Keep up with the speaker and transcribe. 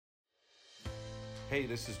Hey,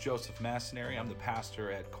 this is Joseph Massineri. I'm the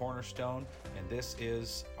pastor at Cornerstone, and this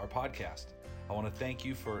is our podcast. I want to thank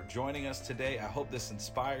you for joining us today. I hope this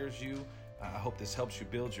inspires you. I hope this helps you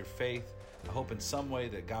build your faith. I hope in some way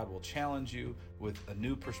that God will challenge you with a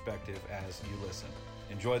new perspective as you listen.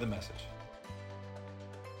 Enjoy the message.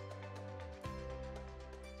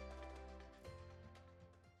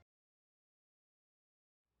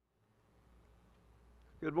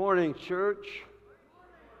 Good morning, church.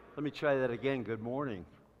 Let me try that again. Good morning.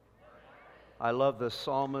 I love the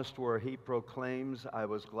psalmist where he proclaims, I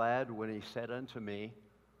was glad when he said unto me,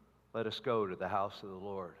 let us go to the house of the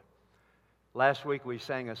Lord. Last week we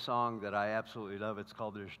sang a song that I absolutely love. It's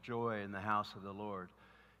called There's Joy in the House of the Lord.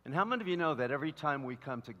 And how many of you know that every time we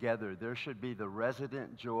come together, there should be the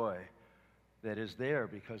resident joy that is there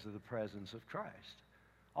because of the presence of Christ?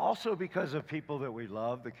 Also because of people that we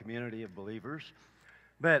love, the community of believers.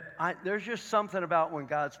 But there's just something about when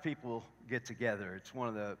God's people get together. It's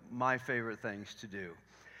one of my favorite things to do.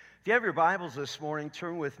 If you have your Bibles this morning,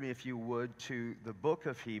 turn with me, if you would, to the book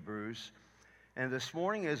of Hebrews. And this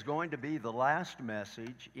morning is going to be the last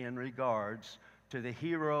message in regards to the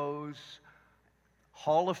Heroes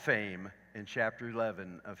Hall of Fame in chapter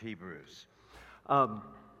 11 of Hebrews. I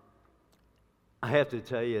have to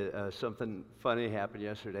tell you something funny happened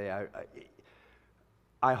yesterday.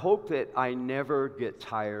 I hope that I never get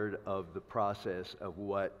tired of the process of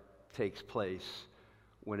what takes place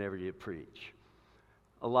whenever you preach.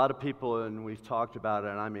 A lot of people, and we've talked about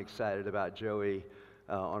it, and I'm excited about Joey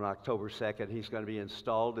on October 2nd. He's going to be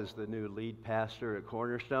installed as the new lead pastor at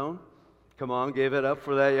Cornerstone. Come on, give it up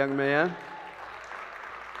for that young man.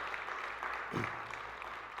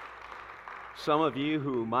 Some of you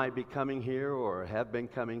who might be coming here or have been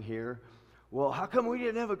coming here, well, how come we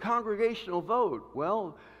didn't have a congregational vote?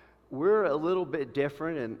 Well, we're a little bit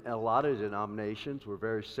different in a lot of denominations. We're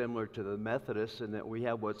very similar to the Methodists in that we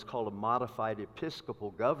have what's called a modified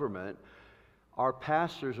Episcopal government. Our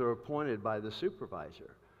pastors are appointed by the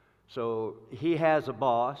supervisor. So he has a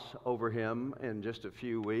boss over him in just a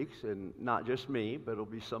few weeks, and not just me, but it'll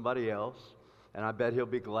be somebody else. And I bet he'll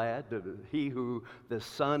be glad that he who the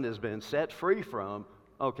Son has been set free from,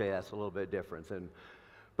 okay, that's a little bit different than.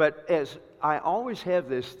 But as I always have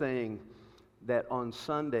this thing that on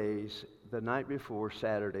Sundays, the night before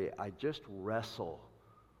Saturday, I just wrestle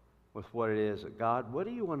with what it is. God, what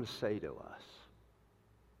do you want to say to us?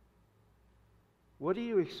 What are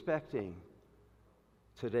you expecting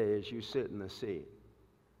today as you sit in the seat?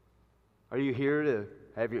 Are you here to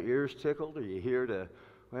have your ears tickled? Are you here to,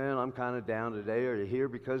 well, I'm kind of down today? Are you here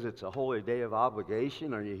because it's a holy day of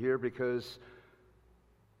obligation? Are you here because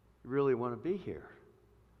you really want to be here?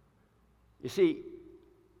 You see,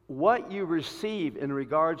 what you receive in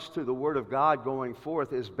regards to the Word of God going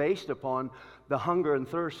forth is based upon the hunger and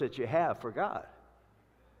thirst that you have for God.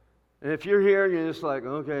 And if you're here and you're just like,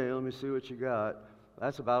 okay, let me see what you got,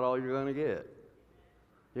 that's about all you're going to get.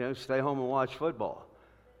 You know, stay home and watch football.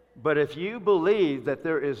 But if you believe that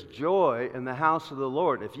there is joy in the house of the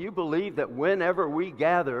Lord, if you believe that whenever we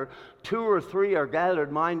gather, 2 or 3 are gathered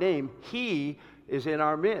in my name, He is in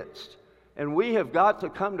our midst. And we have got to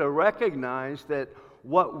come to recognize that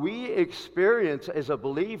what we experience as a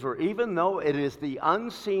believer, even though it is the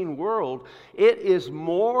unseen world, it is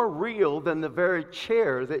more real than the very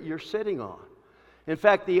chair that you're sitting on. In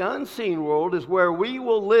fact, the unseen world is where we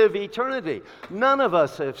will live eternity. None of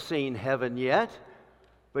us have seen heaven yet,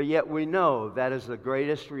 but yet we know that is the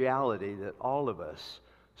greatest reality that all of us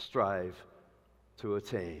strive to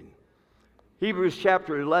attain. Hebrews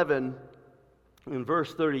chapter 11, in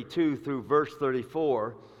verse 32 through verse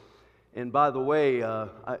 34. And by the way,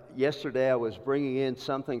 yesterday I was bringing in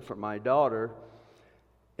something for my daughter,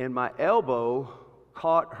 and my elbow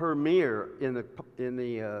caught her mirror in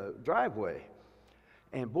the driveway.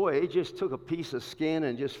 And boy, it just took a piece of skin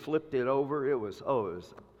and just flipped it over. It was,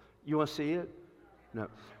 you want to see it? No.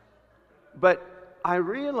 But I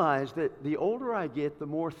realized that the older I get, the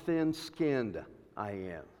more thin-skinned I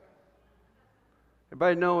am.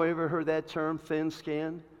 Everybody know, ever heard that term,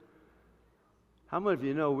 thin-skinned? How many of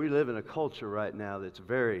you know we live in a culture right now that's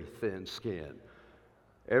very thin-skinned?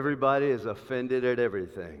 Everybody is offended at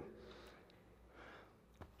everything.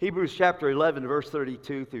 Hebrews chapter 11, verse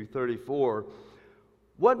 32 through 34.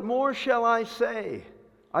 What more shall I say?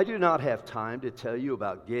 I do not have time to tell you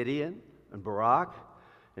about Gideon and Barak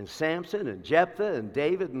and Samson and Jephthah and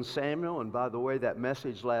David and Samuel. And by the way, that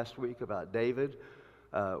message last week about David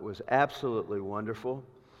was absolutely wonderful.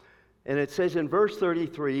 And it says in verse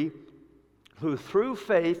 33, who through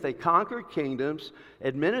faith they conquered kingdoms,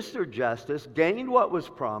 administered justice, gained what was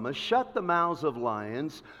promised, shut the mouths of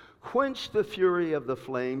lions, quenched the fury of the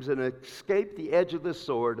flames, and escaped the edge of the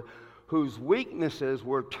sword, whose weaknesses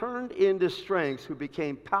were turned into strengths, who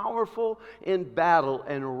became powerful in battle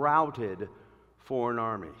and routed foreign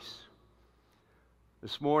armies.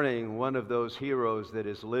 This morning, one of those heroes that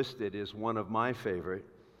is listed is one of my favorite,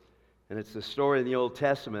 and it's the story in the Old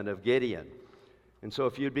Testament of Gideon. And so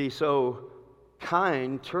if you'd be so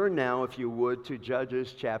kind, turn now, if you would, to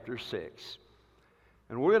Judges chapter 6.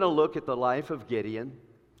 And we're going to look at the life of Gideon.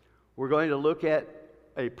 We're going to look at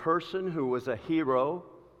a person who was a hero.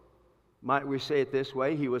 Might we say it this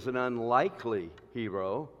way? He was an unlikely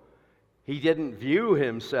hero. He didn't view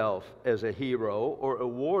himself as a hero or a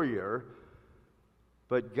warrior,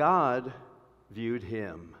 but God viewed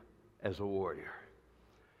him as a warrior.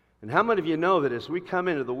 And how many of you know that as we come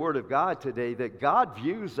into the Word of God today, that God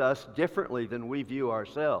views us differently than we view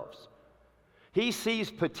ourselves? He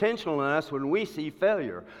sees potential in us when we see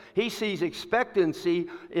failure. He sees expectancy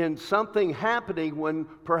in something happening when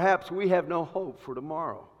perhaps we have no hope for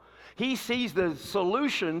tomorrow. He sees the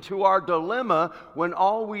solution to our dilemma when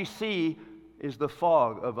all we see is the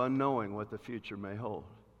fog of unknowing what the future may hold.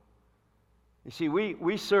 You see,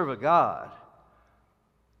 we serve a God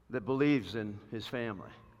that believes in His family.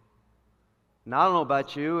 And I don't know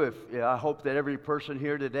about you, I hope that every person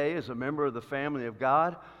here today is a member of the family of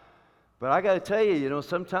God. But I got to tell you,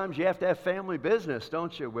 sometimes you have to have family business,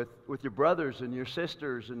 don't you, with your brothers and your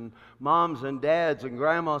sisters and moms and dads and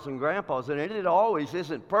grandmas and grandpas. And it always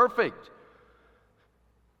isn't perfect.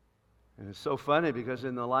 And it's so funny because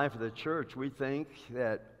in the life of the church, we think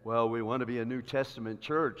that, well, we want to be a New Testament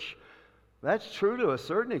church. That's true to a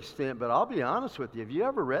certain extent, but I'll be honest with you. Have you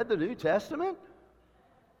ever read the New Testament?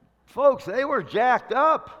 Folks, they were jacked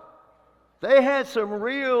up. They had some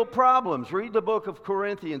real problems. Read the book of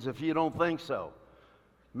Corinthians if you don't think so.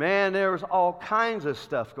 Man, there was all kinds of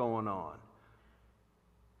stuff going on.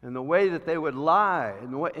 And the way that they would lie,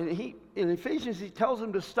 in Ephesians, he tells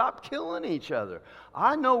them to stop killing each other.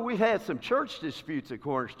 I know we've had some church disputes at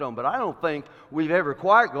Cornerstone, but I don't think we've ever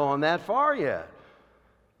quite gone that far yet.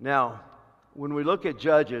 Now, when we look at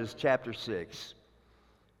Judges chapter 6,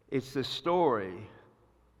 it's the story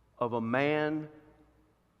of a man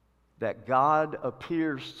that God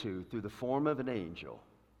appears to through the form of an angel,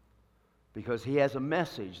 because he has a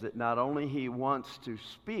message that not only he wants to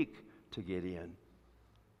speak to Gideon,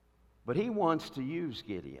 but he wants to use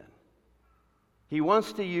Gideon. He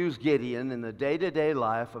wants to use Gideon in the day-to-day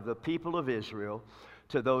life of the people of Israel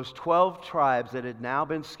to those 12 tribes that had now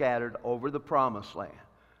been scattered over the Promised Land.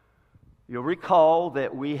 You'll recall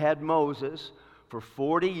that we had Moses. For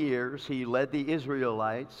 40 years, he led the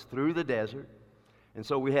Israelites through the desert. And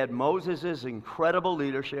so we had Moses' incredible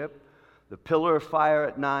leadership, the pillar of fire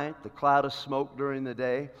at night, the cloud of smoke during the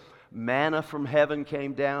day. Manna from heaven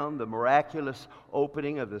came down, the miraculous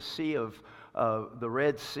opening of the sea of the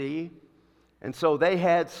Red Sea. And so they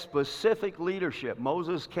had specific leadership.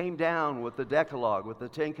 Moses came down with the Decalogue, with the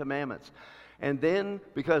Ten Commandments. And then,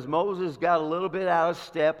 because Moses got a little bit out of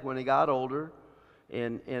step when he got older,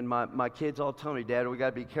 and my kids all tell me, Dad, we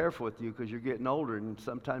got to be careful with you because you're getting older, and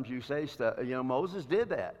sometimes you say stuff. Moses did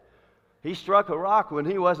that. He struck a rock when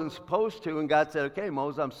he wasn't supposed to, and God said, okay,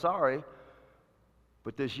 Moses, I'm sorry,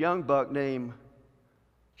 but this young buck named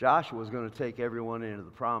Joshua is going to take everyone into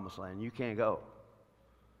the Promised Land. You can't go.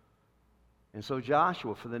 And so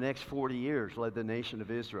Joshua, for the next 40 years, led the nation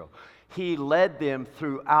of Israel. He led them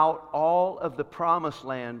throughout all of the Promised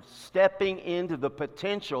Land, stepping into the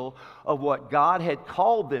potential of what God had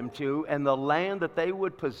called them to and the land that they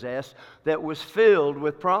would possess that was filled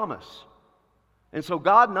with promise. And so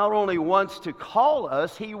God not only wants to call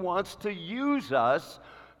us, He wants to use us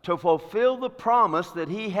to fulfill the promise that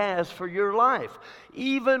He has for your life.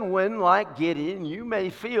 Even when, like Gideon, you may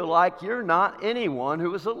feel like you're not anyone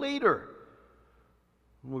who is a leader.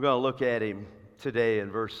 We're going to look at him today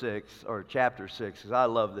in verse 6, or chapter 6, because I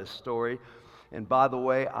love this story. And by the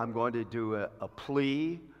way, I'm going to do a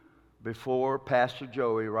plea before Pastor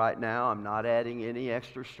Joey right now. I'm not adding any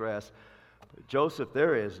extra stress. But Joseph,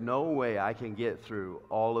 there is no way I can get through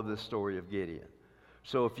all of the story of Gideon.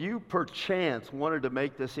 So if you perchance wanted to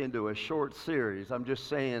make this into a short series, I'm just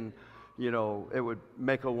saying, it would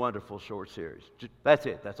make a wonderful short series. That's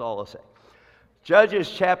it. That's all I'll say. Judges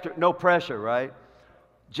chapter, no pressure, right?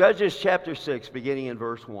 Judges chapter 6, beginning in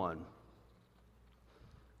verse 1.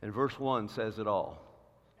 And verse 1 says it all.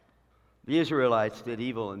 The Israelites did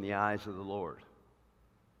evil in the eyes of the Lord.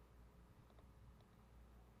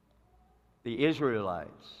 The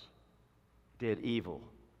Israelites did evil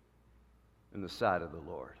in the sight of the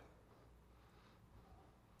Lord.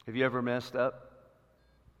 Have you ever messed up?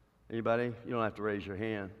 Anybody? You don't have to raise your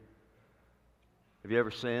hand. Have you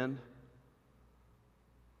ever sinned?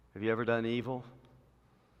 Have you ever done evil?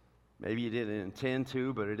 Maybe you didn't intend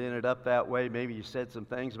to, but it ended up that way. Maybe you said some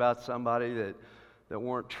things about somebody that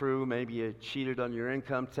weren't true. Maybe you cheated on your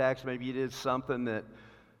income tax. Maybe you did something that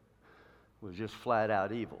was just flat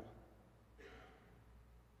out evil.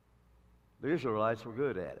 The Israelites were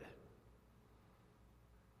good at it.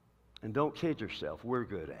 And don't kid yourself, we're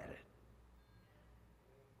good at it.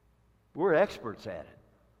 We're experts at it.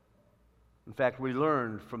 In fact, we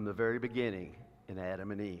learned from the very beginning in Adam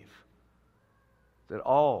and Eve that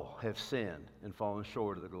all have sinned and fallen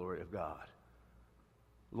short of the glory of God.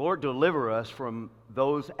 Lord, deliver us from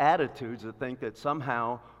those attitudes that think that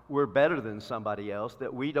somehow we're better than somebody else,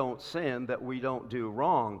 that we don't sin, that we don't do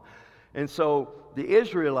wrong. And so the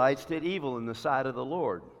Israelites did evil in the sight of the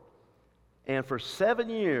Lord. And for 7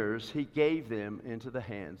 years, he gave them into the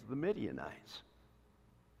hands of the Midianites.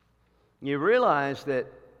 You realize that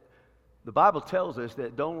the Bible tells us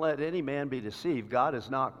that don't let any man be deceived. God is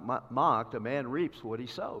not mocked. A man reaps what he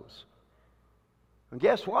sows. And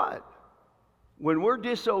guess what? When we're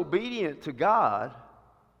disobedient to God,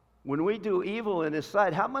 when we do evil in his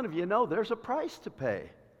sight, how many of you know there's a price to pay?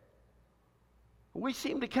 We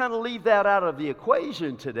seem to kind of leave that out of the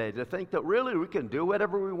equation today, to think that really we can do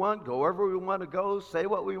whatever we want, go wherever we want to go, say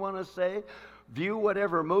what we want to say, view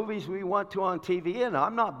whatever movies we want to on TV. And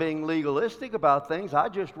I'm not being legalistic about things. I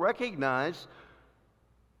just recognize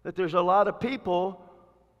that there's a lot of people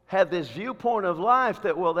have this viewpoint of life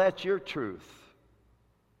that, well, that's your truth.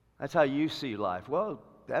 That's how you see life. Well,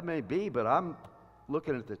 that may be, but I'm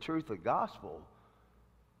looking at the truth of the gospel.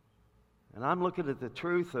 And I'm looking at the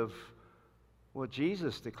truth of what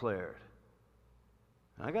Jesus declared.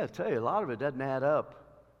 And I got to tell you, a lot of it doesn't add up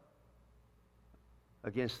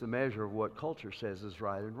against the measure of what culture says is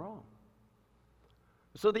right and wrong.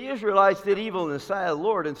 So the Israelites did evil in the sight of the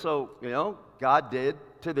Lord, and so, God did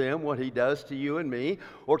to them what he does to you and me,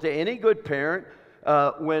 or to any good parent.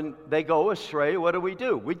 When they go astray, what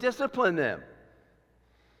do? We discipline them.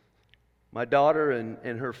 My daughter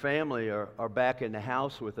and her family are back in the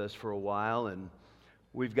house with us for a while, and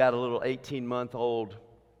we've got a little 18-month-old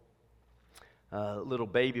little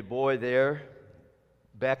baby boy there,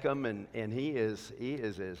 Beckham, and he is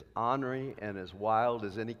as ornery and as wild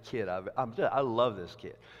as any kid. I love this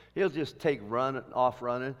kid. He'll just take off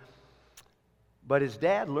running. But his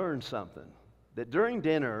dad learned something, that during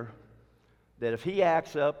dinner, that if he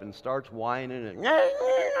acts up and starts whining and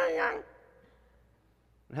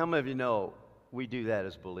how many of you know we do that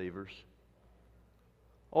as believers?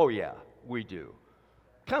 Oh yeah, we do.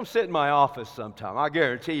 Come sit in my office sometime. I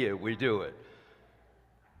guarantee you we do it.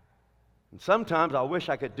 And sometimes I wish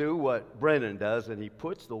I could do what Brennan does, and he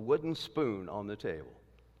puts the wooden spoon on the table.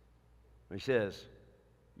 He says,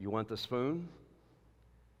 "You want the spoon?"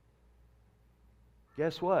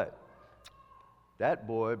 Guess what? That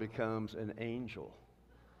boy becomes an angel,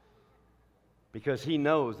 because he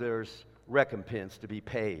knows there's recompense to be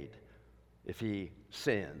paid if he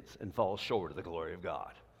sins and falls short of the glory of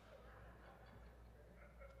God.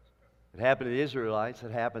 It happened to the Israelites.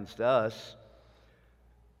 It happens to us.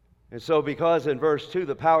 And so because in verse 2,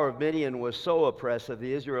 the power of Midian was so oppressive,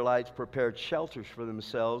 the Israelites prepared shelters for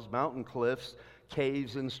themselves, mountain cliffs,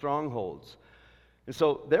 caves, and strongholds. And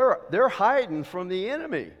so they're hiding from the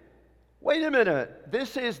enemy. Wait a minute.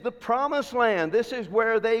 This is the promised land. This is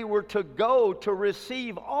where they were to go to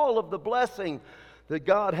receive all of the blessing that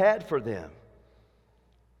God had for them.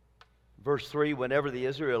 Verse 3, whenever the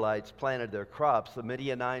Israelites planted their crops, the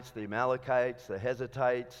Midianites, the Amalekites, the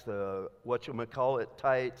Hezatites, the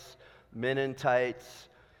Tites, Menonitites,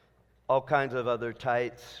 all kinds of other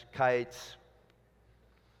kites,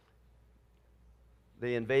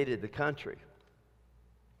 they invaded the country.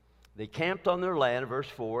 They camped on their land, verse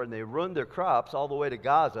 4, and they ruined their crops all the way to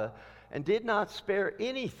Gaza and did not spare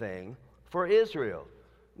anything for Israel,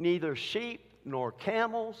 neither sheep nor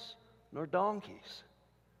camels nor donkeys.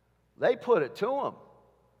 They put it to them.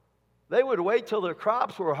 They would wait till their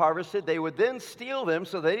crops were harvested. They would then steal them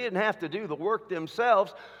so they didn't have to do the work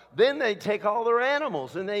themselves. Then they'd take all their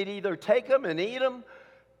animals, and they'd either take them and eat them.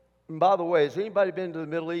 And by the way, has anybody been to the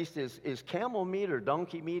Middle East? Is camel meat or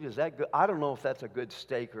donkey meat, is that good? I don't know if that's a good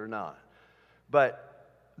steak or not. But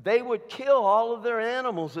they would kill all of their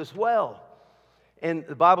animals as well. And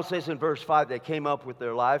the Bible says in verse 5, they came up with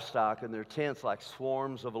their livestock and their tents like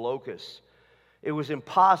swarms of locusts. It was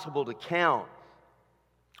impossible to count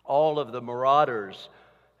all of the marauders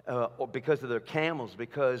because of their camels,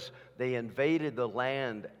 because they invaded the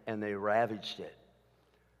land and they ravaged it.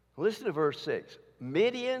 Listen to verse 6.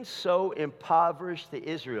 Midian so impoverished the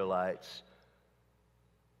Israelites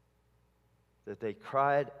that they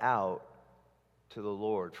cried out to the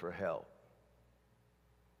Lord for help.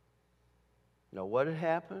 Now, what had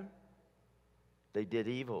happened? They did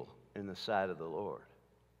evil in the sight of the Lord.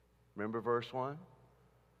 Remember verse 1?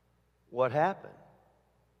 What happened?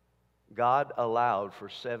 God allowed for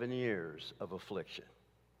 7 years of affliction.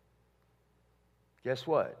 Guess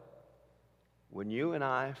what? When you and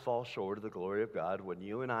I fall short of the glory of God, when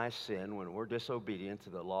you and I sin, when we're disobedient to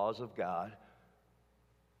the laws of God,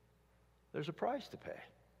 there's a price to pay.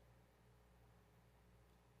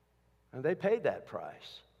 And they paid that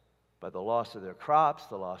price by the loss of their crops,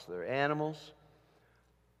 the loss of their animals.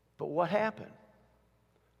 But what happened?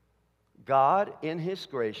 God, in His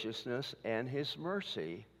graciousness and His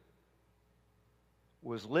mercy,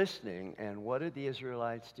 was listening, and what did the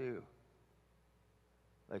Israelites do?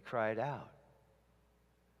 They cried out.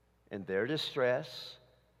 In their distress,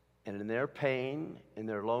 and in their pain, in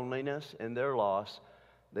their loneliness, in their loss,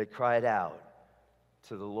 they cried out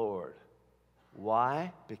to the Lord.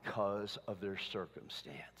 Why? Because of their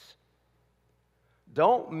circumstance.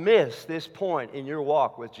 Don't miss this point in your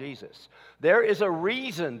walk with Jesus. There is a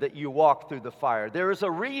reason that you walk through the fire. There is a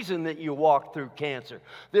reason that you walk through cancer.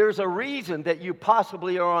 There's a reason that you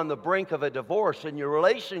possibly are on the brink of a divorce and your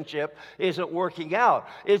relationship isn't working out.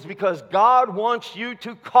 It's because God wants you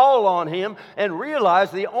to call on Him and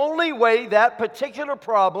realize the only way that particular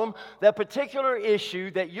problem, that particular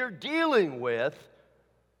issue that you're dealing with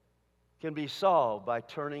can be solved by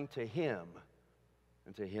turning to Him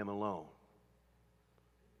and to Him alone.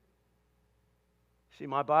 See,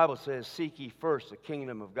 my Bible says, seek ye first the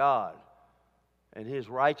kingdom of God and His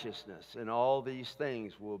righteousness, and all these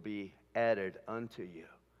things will be added unto you.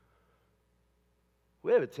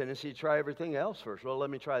 We have a tendency to try everything else first. Well, let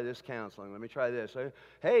me try this counseling. Let me try this.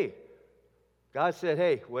 Hey, God said,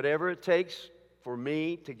 hey, whatever it takes for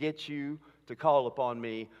me to get you to call upon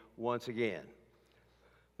me once again.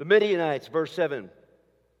 The Midianites, verse 7,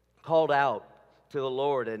 called out to the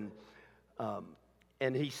Lord,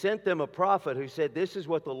 and He sent them a prophet who said, this is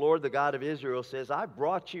what the Lord, the God of Israel, says. I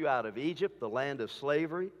brought you out of Egypt, the land of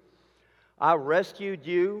slavery. I rescued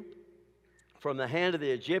you from the hand of the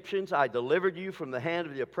Egyptians. I delivered you from the hand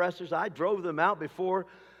of the oppressors. I drove them out before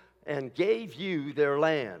and gave you their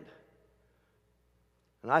land.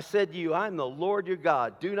 And I said to you, I am the Lord your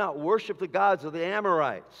God. Do not worship the gods of the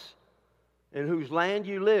Amorites, in whose land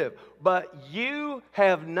you live. But you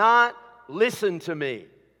have not listened to me.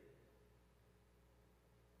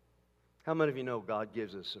 How many of you know God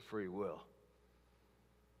gives us a free will?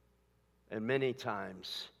 And many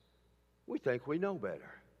times we think we know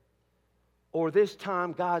better. Or this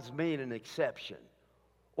time God's made an exception.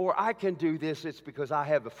 Or I can do this, it's because I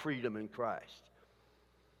have a freedom in Christ.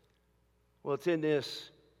 Well, it's in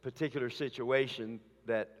this particular situation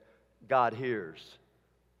that God hears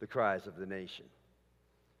the cries of the nation.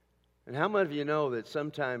 And how many of you know that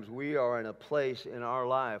sometimes we are in a place in our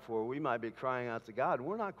life where we might be crying out to God and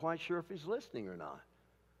we're not quite sure if He's listening or not?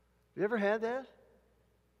 Have you ever had that?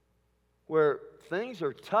 Where things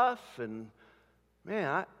are tough and,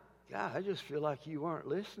 man, I just feel like you aren't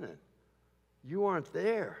listening. You aren't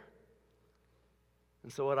there.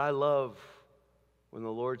 And so what I love when the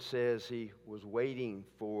Lord says He was waiting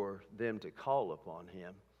for them to call upon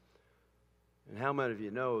Him. And how many of you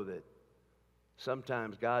know that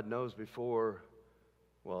sometimes God knows before,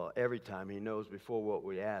 well, every time He knows before what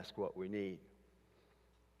we ask, what we need.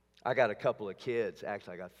 I got a couple of kids.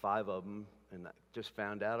 Actually, I got 5 of them, and I just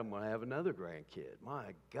found out I'm going to have another grandkid. My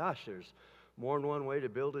gosh, there's more than one way to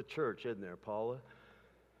build a church, isn't there, Paula?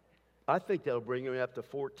 I think that'll bring me up to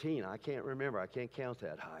 14. I can't remember. I can't count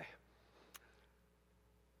that high.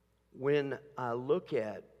 When I look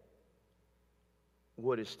at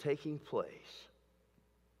what is taking place,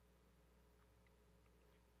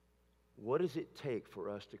 what does it take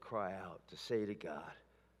for us to cry out, to say to God,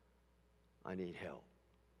 I need help?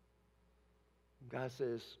 God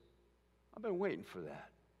says, I've been waiting for that.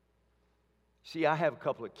 See, I have a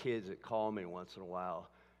couple of kids that call me once in a while,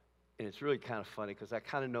 and it's really kind of funny because I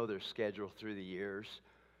kind of know their schedule through the years,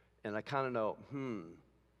 and I kind of know,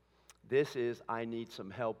 this is I need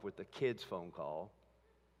some help with the kids' phone call.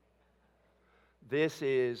 This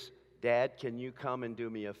is, Dad, can you come and do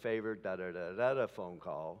me a favor, da-da-da-da-da phone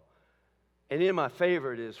call. And in my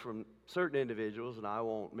favorite is from certain individuals, and I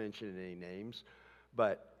won't mention any names,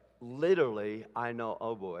 but literally I know,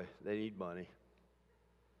 oh boy, they need money.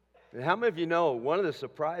 And how many of you know one of the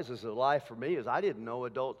surprises of life for me is I didn't know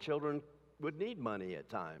adult children would need money at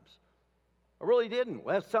times. I really didn't.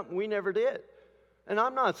 Well, that's something we never did. And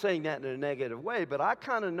I'm not saying that in a negative way, but I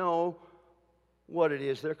kind of know what it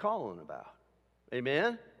is they're calling about.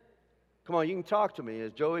 Amen? Come on, you can talk to me.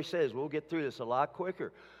 As Joey says, we'll get through this a lot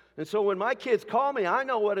quicker. And so when my kids call me, I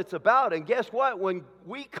know what it's about. And guess what? When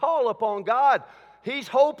we call upon God, He's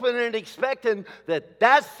hoping and expecting that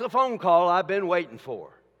that's the phone call I've been waiting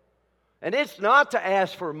for. And it's not to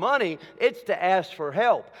ask for money, it's to ask for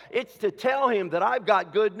help. It's to tell Him that I've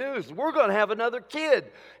got good news. We're going to have another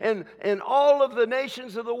kid. And all of the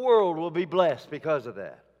nations of the world will be blessed because of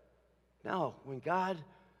that. Now, when God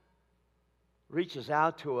reaches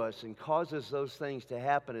out to us and causes those things to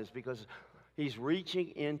happen, it's because He's reaching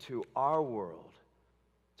into our world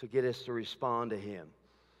to get us to respond to Him.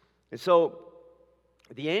 And so,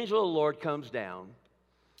 the angel of the Lord comes down,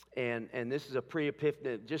 and this is a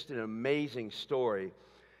pre-Epiphany, just an amazing story.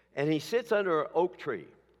 And he sits under an oak tree,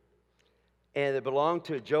 and it belonged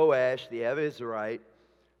to Joash, the Abiezrite,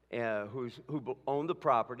 who owned the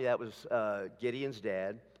property. That was Gideon's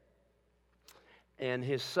dad. And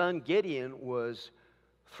his son Gideon was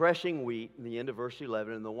threshing wheat in the end of verse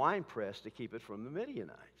 11 in the winepress to keep it from the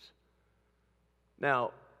Midianites.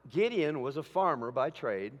 Now, Gideon was a farmer by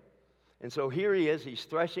trade. And so here he is, he's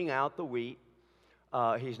threshing out the wheat.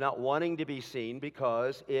 He's not wanting to be seen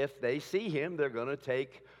because if they see him, they're going to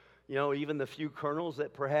take, even the few kernels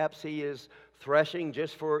that perhaps he is threshing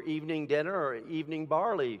just for evening dinner or evening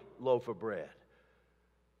barley loaf of bread.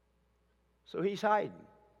 So he's hiding.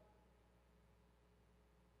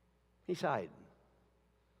 He's hiding.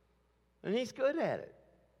 And he's good at it.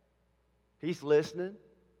 He's listening,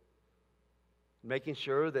 making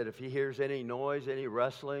sure that if he hears any noise, any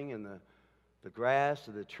rustling in the grass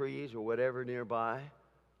or the trees or whatever nearby,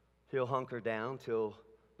 he'll hunker down till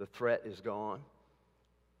the threat is gone.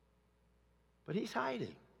 But he's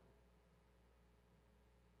hiding.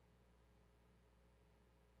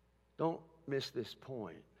 Don't miss this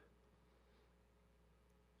point.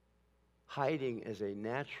 Hiding is a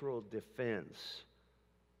natural defense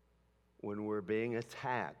when we're being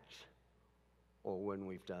attacked or when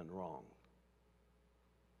we've done wrong.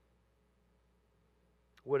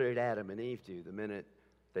 What did Adam and Eve do the minute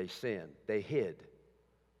they sinned? They hid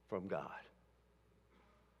from God.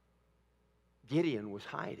 Gideon was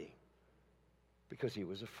hiding because he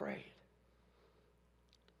was afraid.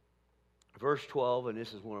 Verse 12, and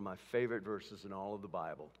this is one of my favorite verses in all of the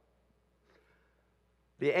Bible.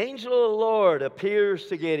 The angel of the Lord appears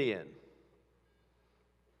to Gideon.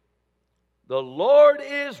 The Lord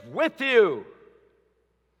is with you,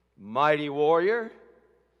 mighty warrior.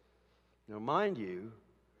 Now, mind you,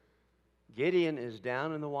 Gideon is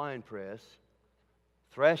down in the winepress,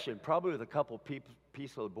 threshing, probably with a couple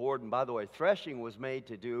pieces of board. And by the way, threshing was made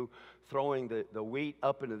to do throwing the wheat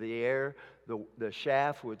up into the air. The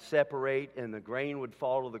chaff would separate and the grain would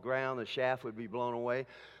fall to the ground. The chaff would be blown away.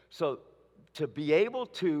 So to be able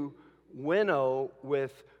to winnow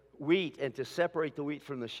with wheat and to separate the wheat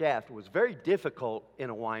from the chaff was very difficult in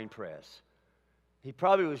a winepress. He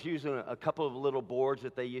probably was using a couple of little boards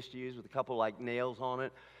that they used to use with a couple like nails on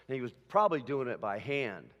it. And he was probably doing it by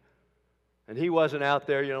hand. And he wasn't out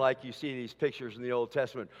there, like you see these pictures in the Old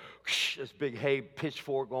Testament, this big hay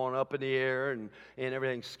pitchfork going up in the air and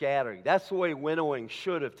everything scattering. That's the way winnowing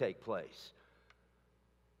should have taken place.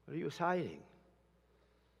 But he was hiding.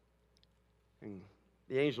 And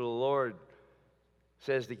the angel of the Lord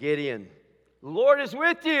says to Gideon, "The Lord is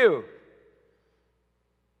with you."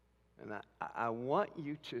 And I want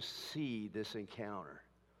you to see this encounter.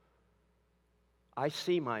 I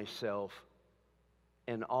see myself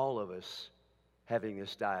and all of us having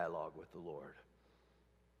this dialogue with the Lord.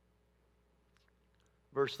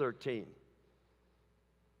 Verse 13.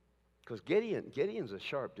 Because Gideon's a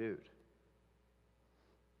sharp dude.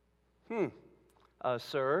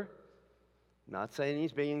 Sir, not saying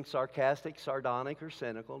he's being sarcastic, sardonic, or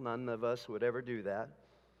cynical. None of us would ever do that.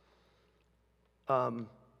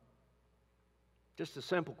 Just a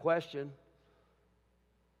simple question.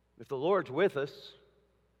 If the Lord's with us,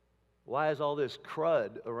 why is all this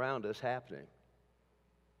crud around us happening?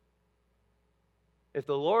 If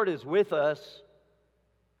the Lord is with us,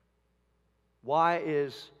 why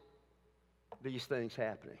is these things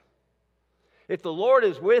happening? If the Lord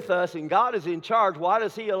is with us and God is in charge, why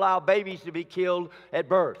does He allow babies to be killed at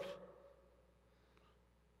birth?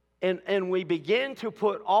 And we begin to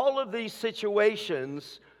put all of these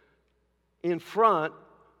situations in front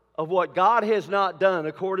of what God has not done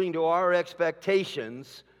according to our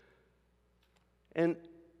expectations. And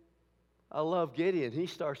I love Gideon. He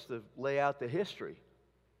starts to lay out the history.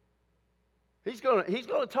 He's going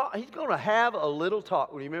to talk. He's going to have a little talk.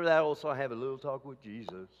 You remember that old song, "Have a Little Talk with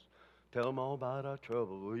Jesus. Tell him all about our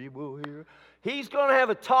trouble. We will hear." He's going to have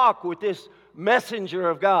a talk with this messenger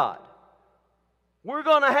of God. We're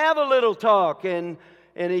going to have a little talk. And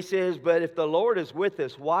he says, but if the Lord is with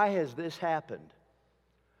us, why has this happened?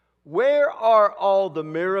 Where are all the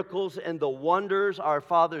miracles and the wonders our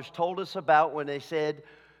fathers told us about when they said,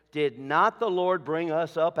 "Did not the Lord bring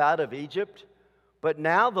us up out of Egypt? But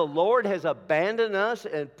now the Lord has abandoned us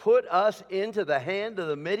and put us into the hand of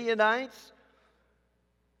the Midianites"?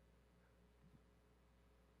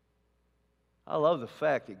 I love the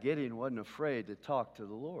fact that Gideon wasn't afraid to talk to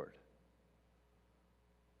the Lord.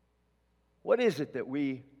 What is it that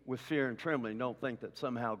we, with fear and trembling, don't think that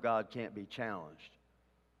somehow God can't be challenged?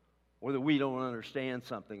 Or that we don't understand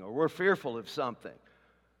something, or we're fearful of something.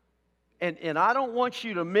 And I don't want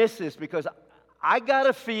you to miss this, because I got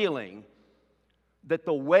a feeling that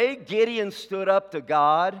the way Gideon stood up to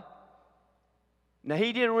God, now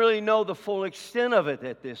he didn't really know the full extent of it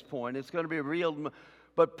at this point. It's going to be real,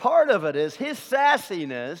 but part of it is his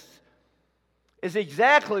sassiness is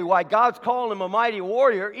exactly why God's calling him a mighty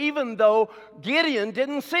warrior, even though Gideon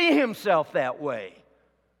didn't see himself that way.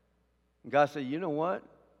 And God said, "You know what?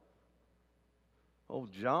 Oh,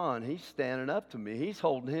 John, he's standing up to me. He's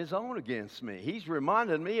holding his own against me. He's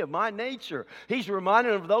reminding me of my nature. He's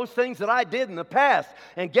reminding me of those things that I did in the past.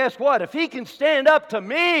 And guess what? If he can stand up to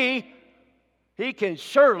me, he can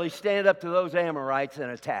surely stand up to those Amorites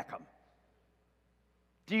and attack them."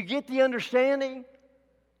 Do you get the understanding?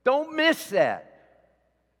 Don't miss that.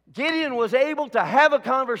 Gideon was able to have a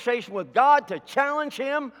conversation with God, to challenge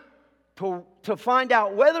him, to find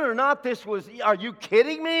out whether or not this was, are you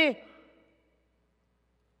kidding me?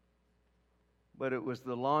 But it was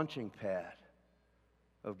the launching pad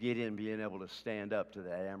of Gideon being able to stand up to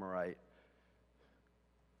that Amorite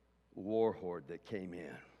war horde that came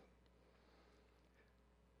in.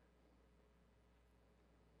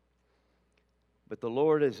 But the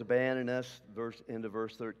Lord has abandoned us, into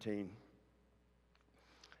verse 13.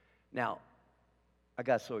 Now, I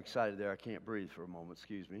got so excited there I can't breathe for a moment,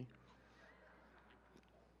 excuse me.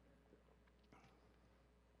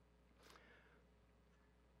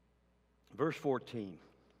 Verse 14.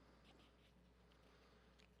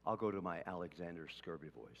 I'll go to my Alexander Scurvy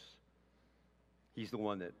voice. He's the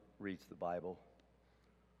one that reads the Bible.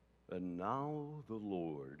 "And now the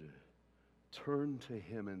Lord turned to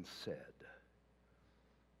him and said,"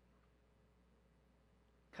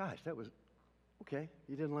 gosh, that was, okay,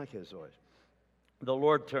 you didn't like his voice. "The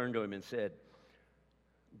Lord turned to him and said,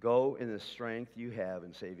 go in the strength you have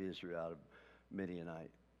and save Israel out of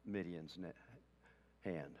Midian's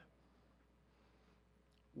hand."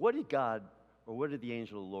 What did God, or what did the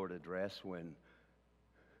angel of the Lord address when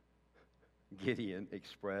Gideon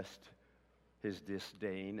expressed his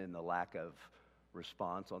disdain and the lack of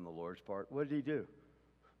response on the Lord's part? What did he do?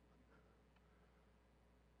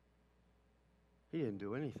 He didn't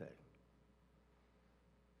do anything.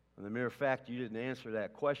 And the mere fact you didn't answer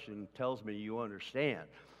that question tells me you understand.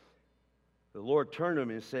 The Lord turned to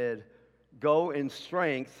him and said, "Go in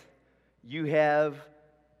strength you have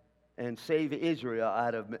and save Israel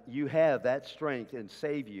out of, you have that strength and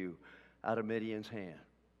save you out of Midian's hand."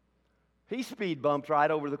 He speed bumped right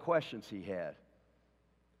over the questions he had.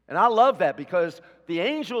 And I love that, because the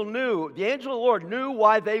angel of the Lord knew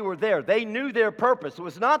why they were there. They knew their purpose. It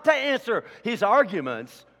was not to answer his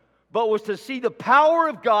arguments, but was to see the power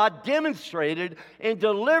of God demonstrated in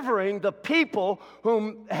delivering the people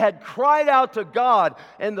whom had cried out to God.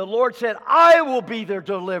 And the Lord said, "I will be their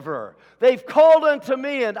deliverer. They've called unto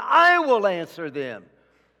me, and I will answer them."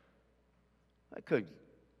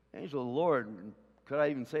 Angel of the Lord, could I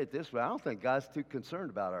even say it this way? I don't think God's too concerned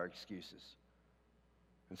about our excuses.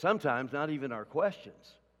 And sometimes not even our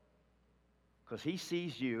questions. Because he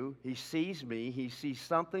sees you, he sees me, he sees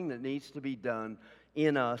something that needs to be done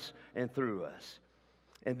in us and through us.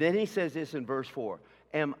 And then he says this in verse 4.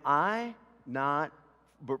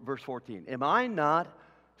 Verse 14, "Am I not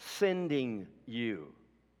sending you?"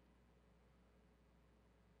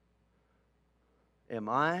 Am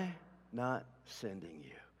I not sending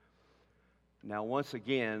you? Now, once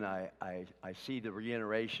again, I see the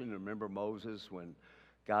reiteration. Remember Moses when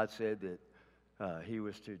God said that he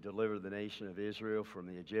was to deliver the nation of Israel from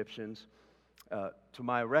the Egyptians. To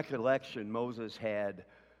my recollection, Moses had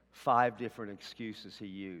 5 different excuses he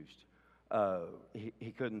used.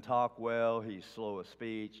 He couldn't talk well. He's slow of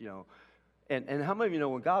speech, you know. And how many of you know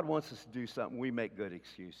when God wants us to do something, we make good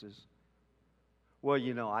excuses? Well,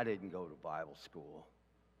 you know, I didn't go to Bible school.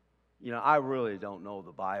 You know, I really don't know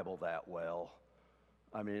the Bible that well.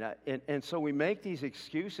 I mean, and so we make these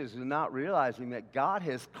excuses and not realizing that God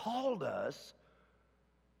has called us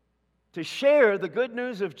to share the good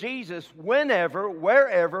news of Jesus whenever,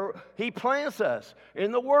 wherever he plants us.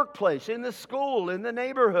 In the workplace, in the school, in the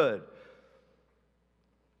neighborhood.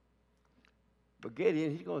 But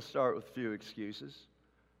Gideon, he's going to start with a few excuses.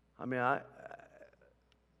 I mean,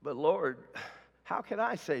 but Lord, how can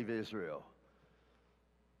I save Israel?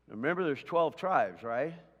 Remember, there's 12 tribes,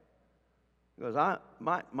 right? He goes,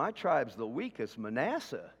 my tribe's the weakest,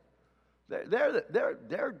 Manasseh.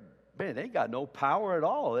 They're man, they got no power at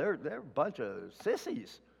all. They're a bunch of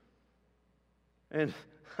sissies. And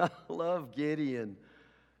I love Gideon.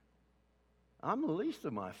 I'm the least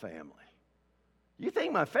of my family. You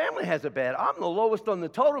think my family has it bad? I'm the lowest on the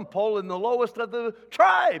totem pole and the lowest of the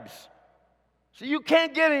tribes. So you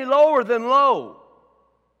can't get any lower than low.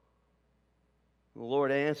 The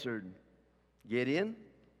Lord answered, Gideon,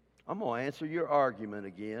 I'm going to answer your argument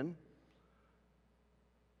again,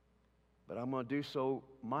 but I'm going to do so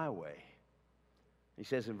my way. He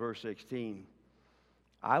says in verse 16,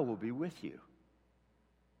 I will be with you.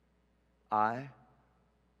 I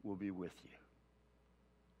will be with you.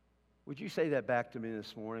 Would you say that back to me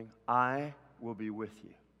this morning? I will be with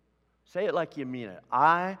you. Say it like you mean it.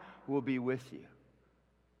 I will be with you.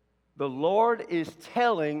 The Lord is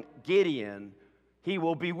telling Gideon he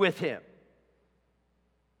will be with him.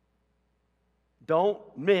 Don't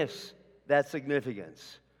miss that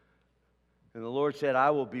significance. And the Lord said, I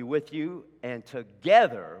will be with you, and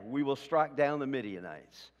together we will strike down the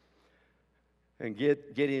Midianites. And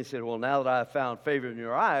Gideon said, well, now that I have found favor in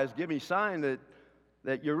your eyes, give me a sign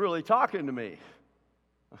that you're really talking to me.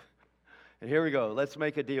 And here we go. Let's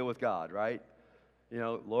make a deal with God, right? You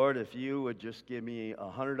know, Lord, if you would just give me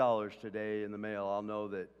 $100 today in the mail, I'll know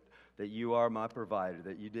that you are my provider,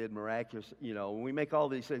 that you did miraculous, you know, when we make all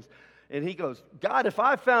these things. And he goes, God, if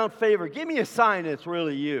I found favor, give me a sign it's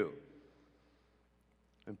really you.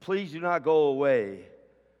 And please do not go away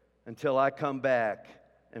until I come back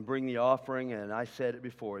and bring the offering. And I said it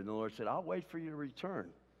before. And the Lord said, I'll wait for you to return.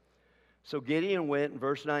 So Gideon went in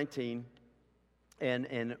verse 19.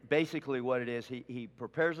 And basically what it is, he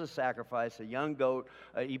prepares a sacrifice, a young goat,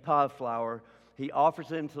 an ephah of flour. He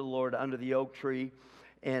offers it to the Lord under the oak tree.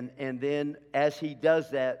 And then as he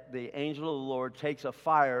does that, the angel of the Lord takes a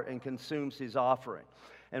fire and consumes his offering.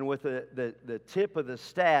 And with the tip of the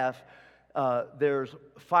staff, there's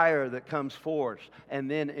fire that comes forth.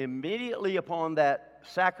 And then immediately upon that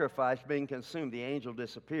sacrifice being consumed, the angel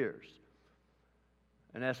disappears.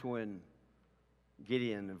 And that's when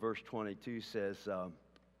Gideon in verse 22 says,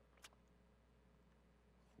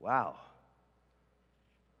 wow,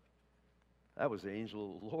 that was the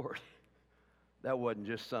angel of the Lord. That wasn't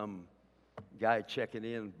just some guy checking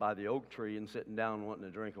in by the oak tree and sitting down wanting a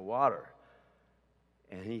drink of water.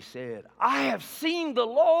 And he said, I have seen the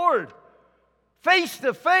Lord face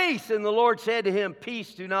to face. And the Lord said to him,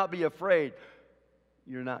 peace, do not be afraid.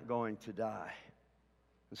 You're not going to die.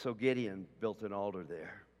 And so Gideon built an altar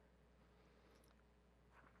there.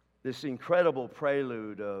 This incredible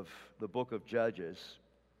prelude of the book of Judges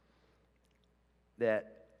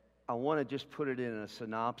that I want to just put it in a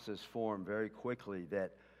synopsis form very quickly,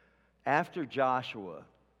 that after Joshua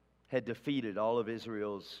had defeated all of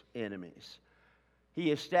Israel's enemies,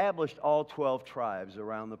 he established all 12 tribes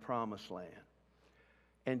around the promised land.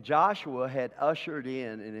 And Joshua had ushered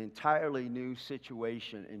in an entirely new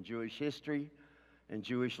situation in Jewish history and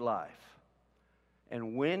Jewish life.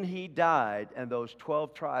 And when he died and those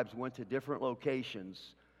 12 tribes went to different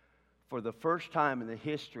locations, for the first time in the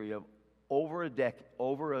history of over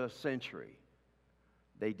a century,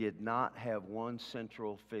 they did not have one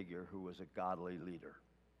central figure who was a godly leader.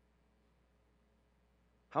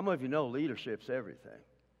 How many of you know leadership's everything?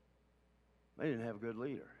 They didn't have a good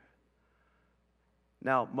leader.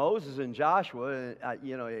 Now, Moses and Joshua,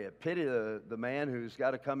 you pity the man who's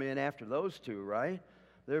got to come in after those two, right?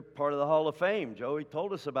 They're part of the Hall of Fame. Joey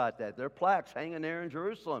told us about that. Their plaques hanging there in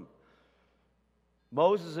Jerusalem.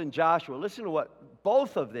 Moses and Joshua, listen to what,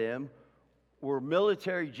 both of them were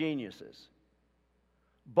military geniuses.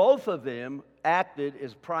 Both of them acted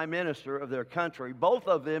as prime minister of their country. Both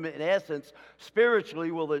of them, in essence,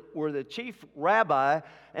 spiritually were the chief rabbi,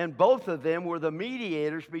 and both of them were the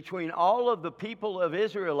mediators between all of the people of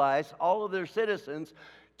Israelites, all of their citizens.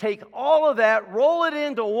 Take all of that, roll it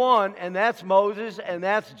into one, and that's Moses, and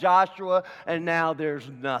that's Joshua, and now there's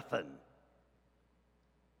nothing.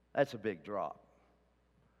 That's a big drop.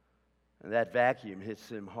 And that vacuum hits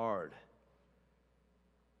them hard.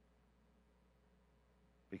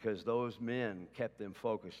 Because those men kept them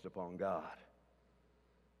focused upon God.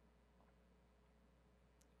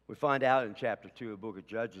 We find out in chapter 2 of the book of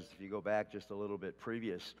Judges, if you go back just a little bit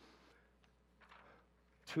previous,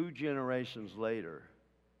 2 generations later,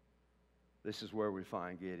 this is where we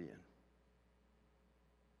find Gideon.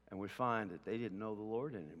 And we find that they didn't know the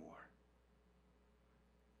Lord anymore.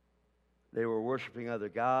 They were worshiping other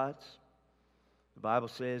gods. The Bible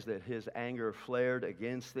says that his anger flared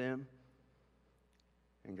against them.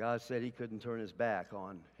 And God said he couldn't turn his back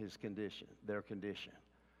on his condition, their condition.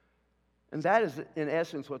 And that is, in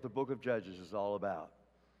essence, what the book of Judges is all about.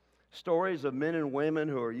 Stories of men and women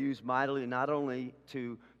who are used mightily not only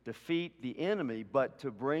to defeat the enemy, but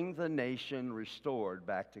to bring the nation restored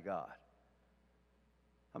back to God.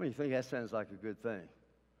 How many think that sounds like a good thing?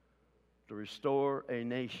 To restore a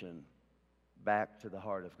nation back to the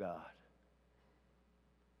heart of God.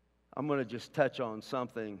 I'm going to just touch on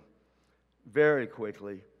something very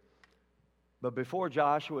quickly. But before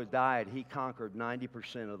Joshua died, he conquered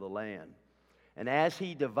 90% of the land. And as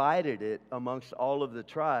he divided it amongst all of the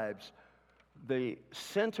tribes, the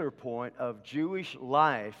center point of Jewish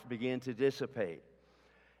life began to dissipate.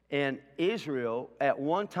 And Israel, at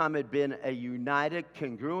one time, had been a united,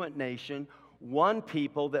 congruent nation, one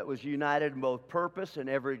people that was united in both purpose and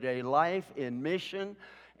everyday life, in mission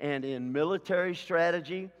and in military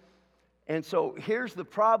strategy. And so here's the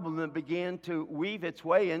problem that began to weave its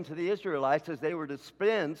way into the Israelites as they were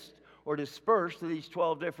dispersed to these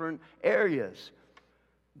 12 different areas.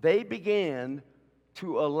 They began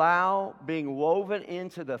to allow, being woven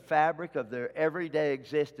into the fabric of their everyday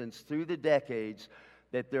existence through the decades,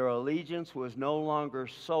 that their allegiance was no longer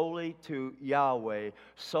solely to Yahweh,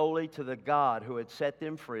 solely to the God who had set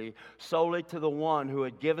them free, solely to the one who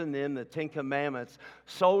had given them the Ten Commandments,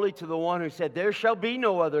 solely to the one who said, "There shall be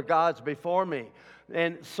no other gods before me,"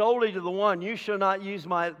 and solely to the one, "You shall not use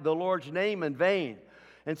the Lord's name in vain."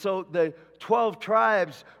 And so the 12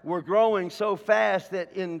 tribes were growing so fast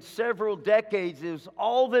that in several decades it was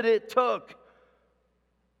all that it took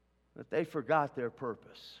that they forgot their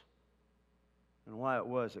purpose and why it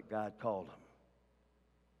was that God called them.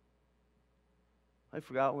 They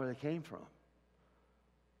forgot where they came from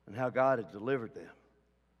and how God had delivered them.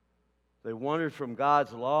 They wandered from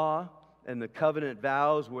God's law and the covenant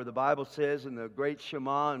vows, where the Bible says in the great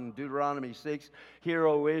Shema in Deuteronomy 6, "Hear,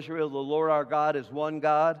 O Israel, the Lord our God is one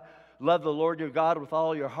God. Love the Lord your God with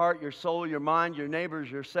all your heart, your soul, your mind, your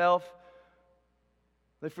neighbors, yourself."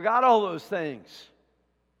 They forgot all those things.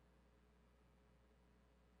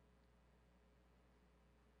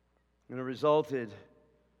 And it resulted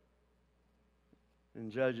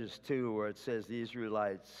in Judges 2, where it says the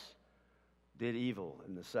Israelites did evil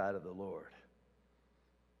in the sight of the Lord.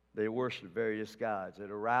 They worshiped various gods.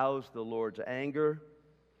 It aroused the Lord's anger.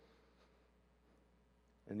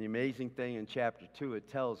 And the amazing thing in chapter 2, it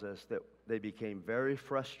tells us that they became very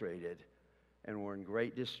frustrated and were in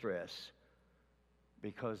great distress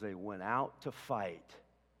because they went out to fight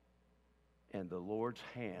and the Lord's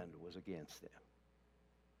hand was against them.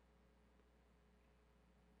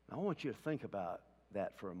 I want you to think about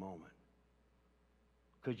that for a moment.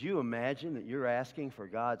 Could you imagine that you're asking for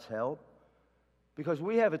God's help? Because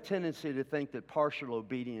we have a tendency to think that partial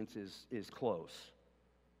obedience is close.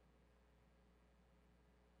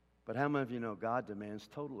 But how many of you know God demands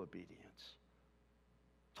total obedience?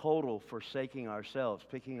 Total forsaking ourselves,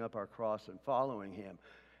 picking up our cross and following Him.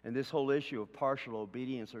 And this whole issue of partial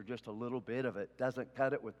obedience, or just a little bit of it, doesn't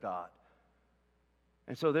cut it with God.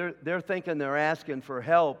 And so they're thinking they're asking for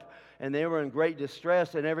help, and they were in great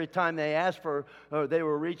distress, and every time they asked for, or they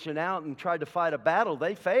were reaching out and tried to fight a battle,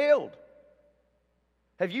 they failed.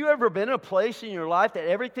 Have you ever been in a place in your life that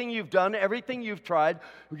everything you've done, everything you've tried,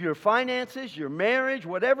 your finances, your marriage,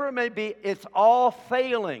 whatever it may be, it's all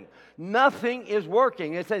failing. Nothing is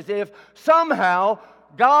working. It's as if somehow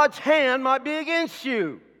God's hand might be against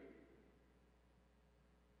you.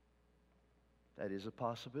 That is a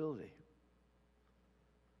possibility.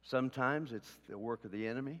 Sometimes it's the work of the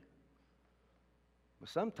enemy. But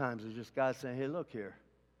sometimes it's just God saying, "Hey, look here.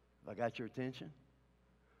 Have I got your attention?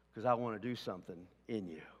 Because I want to do something in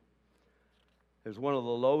you." It was one of the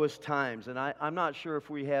lowest times, and I'm not sure if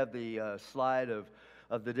we have the slide of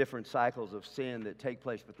the different cycles of sin that take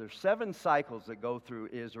place, but there's 7 cycles that go through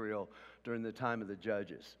Israel during the time of the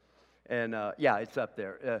Judges. And yeah, it's up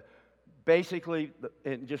there. Basically,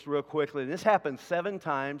 and just real quickly, this happens 7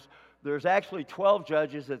 times. There's actually 12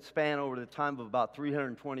 judges that span over the time of about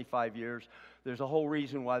 325 years. There's a whole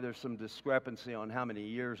reason why there's some discrepancy on how many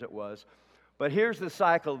years it was. But here's the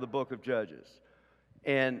cycle of the book of Judges.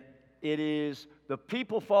 And it is the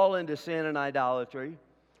people fall into sin and idolatry.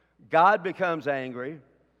 God becomes angry.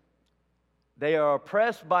 They are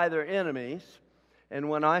oppressed by their enemies. And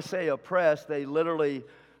when I say oppressed, they literally,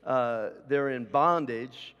 they're in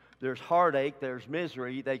bondage. There's heartache. There's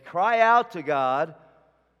misery. They cry out to God.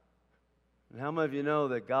 And how many of you know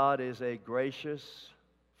that God is a gracious,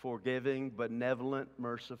 forgiving, benevolent,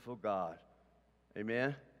 merciful God?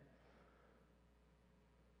 Amen?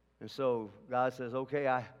 And so God says, "Okay,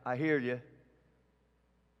 I hear you.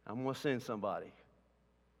 I'm going to send somebody.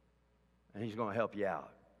 and He's going to help you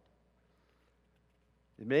out.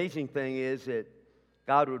 The amazing thing is that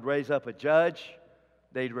God would raise up a judge.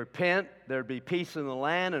 They'd repent. There'd be peace in the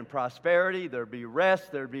land and prosperity. There'd be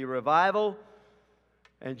rest. There'd be revival.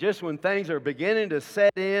 And just when things are beginning to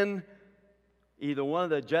set in, either one of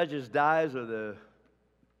the judges dies or the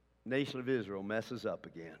nation of Israel messes up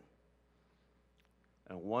again.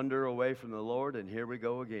 And wander away from the Lord, and here we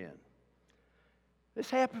go again. This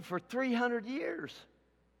happened for 300 years.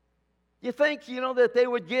 You think, that they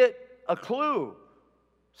would get a clue.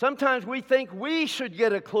 Sometimes we think we should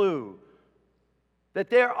get a clue that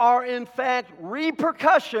there are, in fact,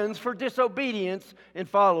 repercussions for disobedience in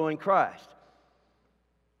following Christ.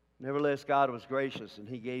 Nevertheless, God was gracious, and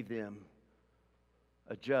He gave them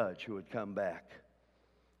a judge who would come back.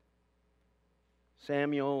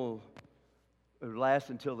 Samuel, it would last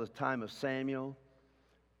until the time of Samuel.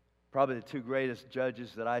 Probably the two greatest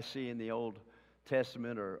judges that I see in the Old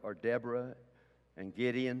Testament are Deborah and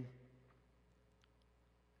Gideon.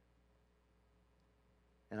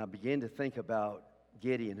 And I began to think about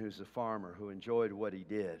Gideon, who's a farmer who enjoyed what he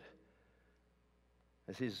did.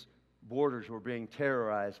 As his borders were being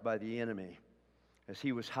terrorized by the enemy, as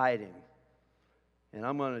he was hiding. And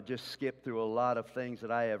I'm going to just skip through a lot of things that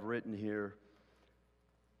I have written here.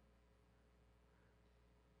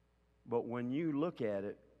 But when you look at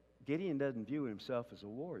it, Gideon doesn't view himself as a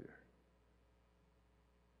warrior.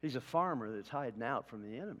 He's a farmer that's hiding out from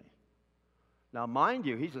the enemy. Now, mind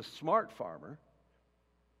you, he's a smart farmer.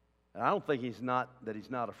 And I don't think he's not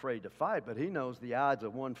afraid to fight, but he knows the odds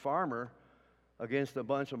of one farmer against a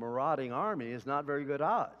bunch of marauding army is not very good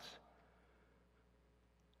odds.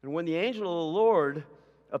 And when the angel of the Lord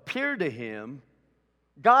appeared to him,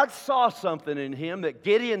 God saw something in him that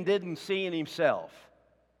Gideon didn't see in himself.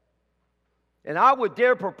 And I would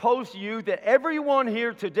dare propose to you that everyone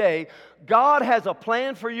here today, God has a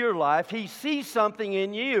plan for your life. He sees something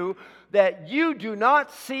in you that you do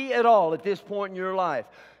not see at all at this point in your life.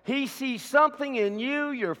 He sees something in you,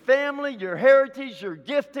 your family, your heritage, your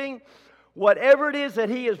gifting, whatever it is that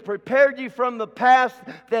He has prepared you from the past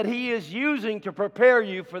that He is using to prepare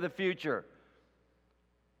you for the future.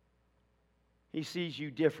 He sees you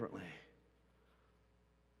differently.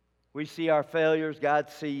 We see our failures.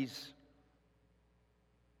 God sees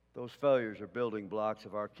those failures are building blocks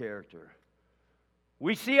of our character.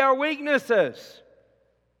 We see our weaknesses.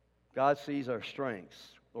 God sees our strengths,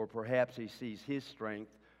 or perhaps He sees His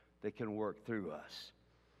strength that can work through us.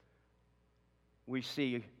 We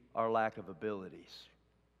see our lack of abilities.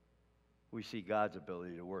 We see God's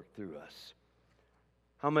ability to work through us.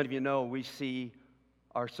 How many of you know we see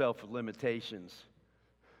ourselves with limitations?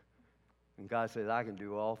 And God says, I can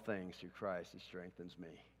do all things through Christ who strengthens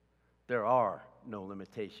me. There are no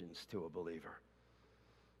limitations to a believer.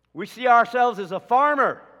 We see ourselves as a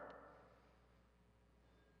farmer.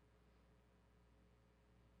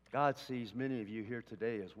 God sees many of you here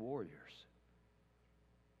today as warriors.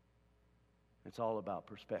 It's all about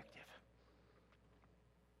perspective.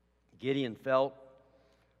 Gideon felt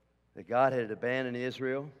that God had abandoned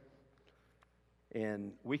Israel.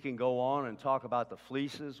 And we can go on and talk about the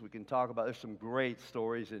fleeces. We can talk about, there's some great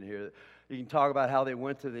stories in here. You can talk about how they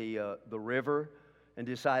went to the river and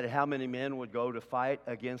decided how many men would go to fight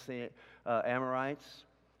against the Amorites.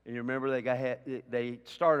 And you remember they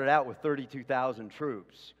started out with 32,000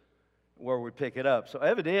 troops. Where we pick it up. So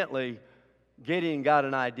evidently, Gideon got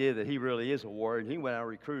an idea that he really is a warrior, and he went out and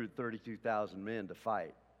recruited 32,000 men to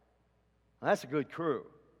fight. Now, that's a good crew.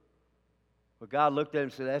 But God looked at him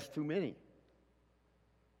and said, that's too many.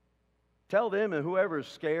 Tell them and whoever is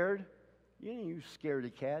scared, you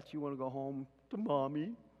scaredy cats, you want to go home to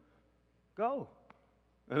mommy? Go.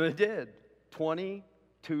 And they did.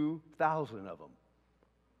 22,000 of them.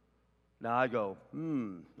 Now I go,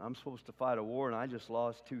 I'm supposed to fight a war and I just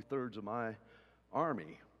lost 2/3 of my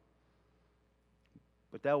army.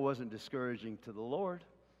 But that wasn't discouraging to the Lord.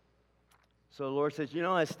 So the Lord says,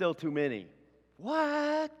 that's still too many.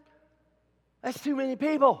 What? That's too many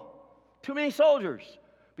people. Too many soldiers.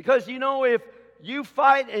 Because if you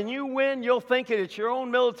fight and you win, you'll think that it's your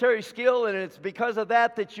own military skill and it's because of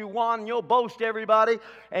that you won. You'll boast everybody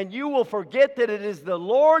and you will forget that it is the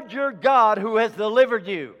Lord your God who has delivered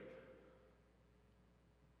you.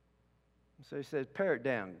 So he says, pare it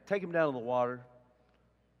down. Take him down to the water.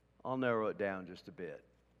 I'll narrow it down just a bit.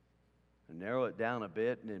 And narrow it down a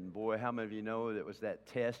bit. And then, boy, how many of you know that was that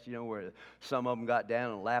test, where some of them got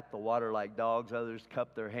down and lapped the water like dogs. Others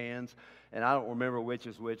cupped their hands. And I don't remember which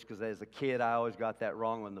is which because as a kid, I always got that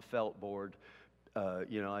wrong on the felt board. I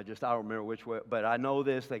don't remember which way. But I know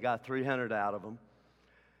this. They got 300 out of them.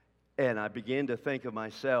 And I began to think of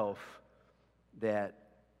myself that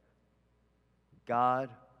God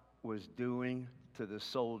was doing to the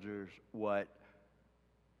soldiers what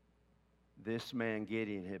this man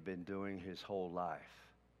Gideon had been doing his whole life.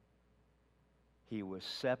 He was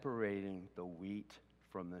separating the wheat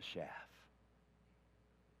from the chaff.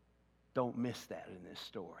 Don't miss that in this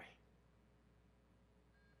story.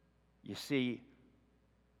 You see,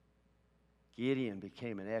 Gideon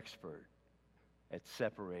became an expert at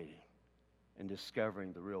separating and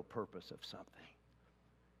discovering the real purpose of something.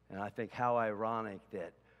 And I think how ironic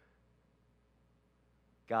that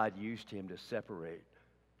God used him to separate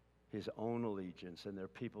his own allegiance and their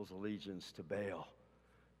people's allegiance to Baal.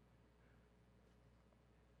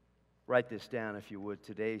 Write this down if you would.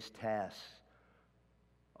 Today's tasks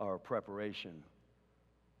are a preparation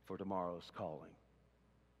for tomorrow's calling.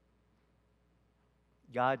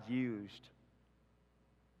 God used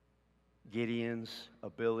Gideon's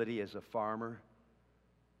ability as a farmer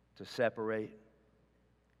to separate.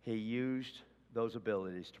 He used those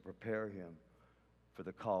abilities to prepare him for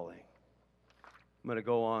the calling. I'm going to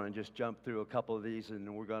go on and just jump through a couple of these,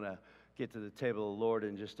 and we're going to get to the table of the Lord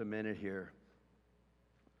in just a minute here.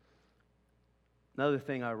 Another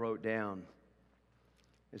thing I wrote down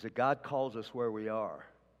is that God calls us where we are,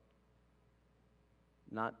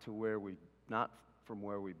 not from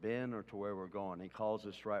where we've been or to where we're going. He calls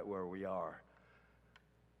us right where we are.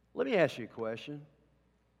 Let me ask you a question.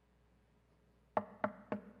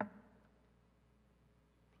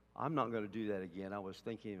 I'm not going to do that again. I was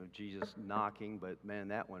thinking of Jesus knocking, but man,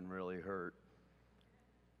 that one really hurt.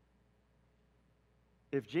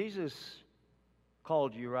 If Jesus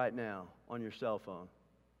called you right now on your cell phone,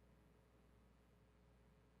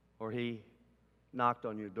 or he knocked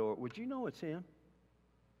on your door, would you know it's him?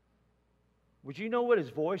 Would you know what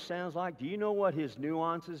his voice sounds like? Do you know what his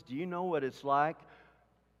nuances? Do you know what it's like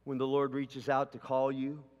when the Lord reaches out to call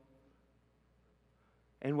you?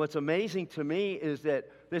 And what's amazing to me is that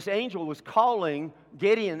this angel was calling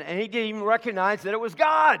Gideon, and he didn't even recognize that it was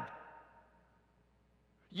God.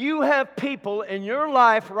 You have people in your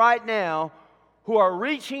life right now who are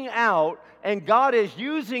reaching out, and God is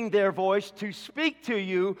using their voice to speak to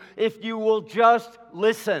you if you will just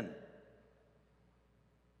listen.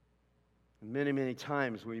 Many, many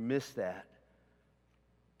times we miss that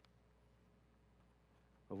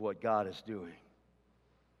of what God is doing.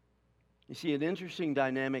 You see, an interesting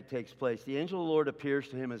dynamic takes place. The angel of the Lord appears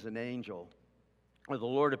to him as an angel, or the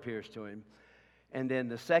Lord appears to him. And then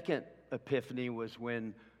the second epiphany was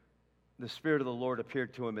when the Spirit of the Lord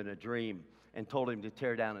appeared to him in a dream and told him to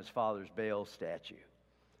tear down his father's Baal statue.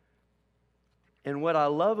 And what I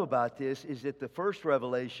love about this is that the first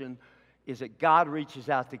revelation is that God reaches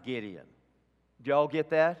out to Gideon. Do y'all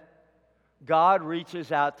get that? God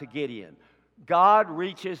reaches out to Gideon. God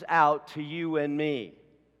reaches out to you and me.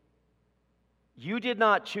 You did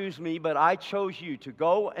not choose me, but I chose you to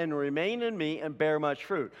go and remain in me and bear much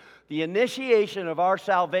fruit. The initiation of our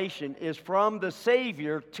salvation is from the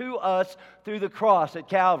Savior to us through the cross at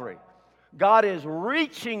Calvary. God is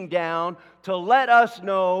reaching down to let us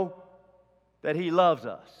know that He loves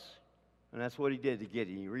us. And that's what He did to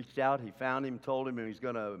Gideon. He reached out, He found him, told him He's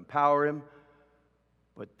going to empower him.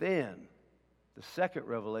 But then, the second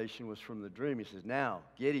revelation was from the dream. He says, now,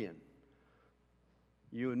 Gideon,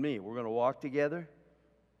 you and me, we're going to walk together.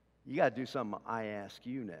 You got to do something I ask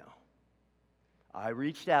you now. I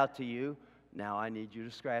reached out to you. Now I need you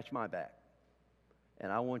to scratch my back.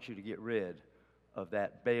 And I want you to get rid of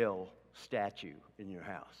that Baal statue in your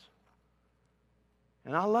house.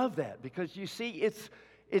 And I love that because you see,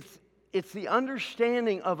 it's the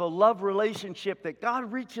understanding of a love relationship that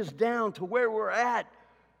God reaches down to where we're at.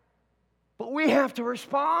 But we have to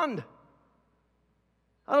respond.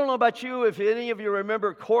 I don't know about you, if any of you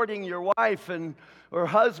remember courting your wife or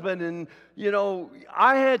husband, and,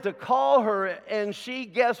 I had to call her, and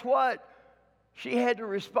guess what? She had to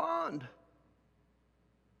respond.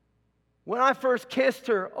 When I first kissed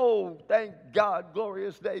her, oh, thank God,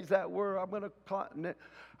 glorious days that were, I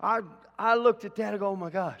looked at that and go, oh my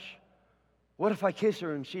gosh, what if I kiss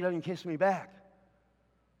her and she doesn't kiss me back?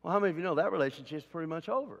 Well, how many of you know that relationship's pretty much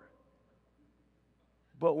over?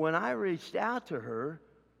 But when I reached out to her,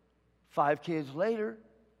 5 kids later,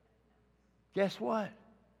 guess what?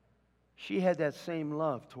 She had that same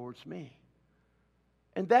love towards me.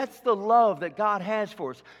 And that's the love that God has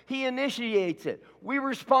for us. He initiates it. We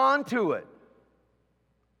respond to it.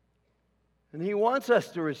 And He wants us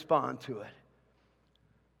to respond to it.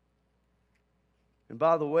 And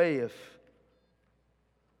by the way, if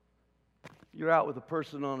you're out with a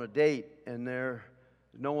person on a date and there's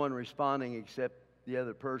no one responding except the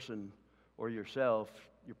other person or yourself,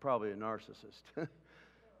 you're probably a narcissist.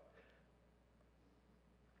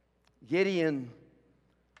 Gideon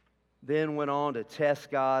then went on to test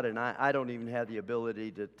God, and I don't even have the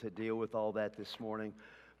ability to deal with all that this morning.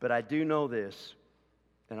 But I do know this,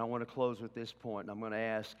 and I want to close with this point, and I'm going to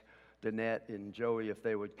ask Danette and Joey if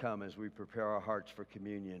they would come as we prepare our hearts for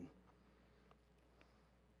communion.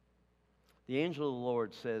 The angel of the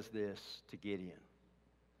Lord says this to Gideon.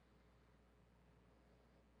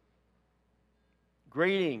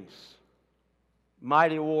 Greetings,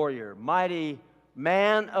 mighty warrior, mighty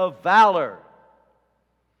man of valor.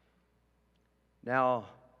 Now,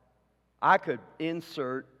 I could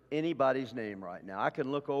insert anybody's name right now. I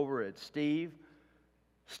can look over at Steve.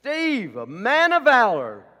 Steve, a man of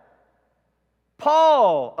valor.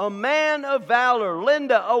 Paul, a man of valor.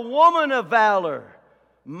 Linda, a woman of valor.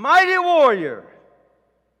 Mighty warrior.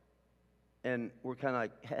 And we're kind of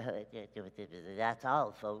like, that's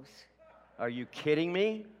all, folks. Are you kidding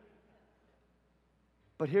me?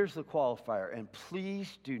 But here's the qualifier, and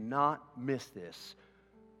please do not miss this,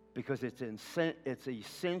 because it's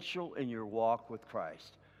essential in your walk with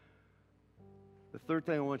Christ. The third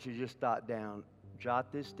thing I want you to just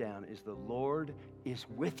jot this down, is the Lord is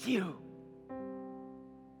with you.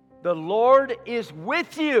 The Lord is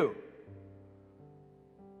with you.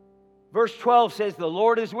 Verse 12 says, the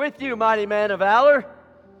Lord is with you, mighty man of valor.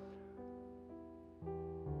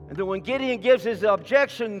 And then when Gideon gives his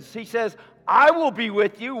objections, he says, I will be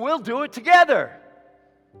with you. We'll do it together.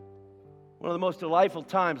 One of the most delightful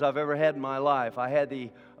times I've ever had in my life. I had the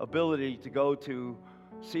ability to go to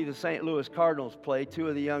see the St. Louis Cardinals play. Two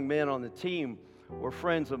of the young men on the team were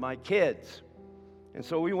friends of my kids. And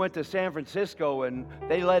so we went to San Francisco, and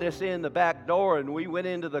they let us in the back door, and we went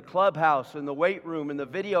into the clubhouse and the weight room and the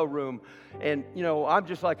video room. And, you know, I'm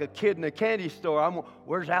just like a kid in a candy store.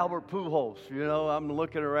 Where's Albert Pujols? You know, I'm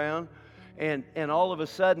looking around. And all of a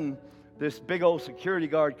sudden, this big old security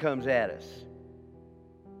guard comes at us.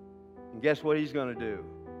 And guess what he's going to do?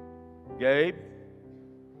 Gabe,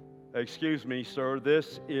 excuse me, sir,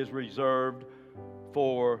 this is reserved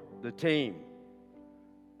for the team.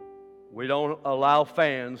 We don't allow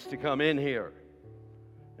fans to come in here.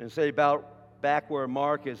 And say about back where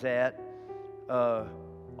Mark is at, all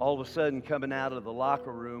of a sudden coming out of the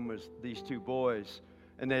locker room is these two boys.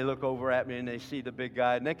 And they look over at me and they see the big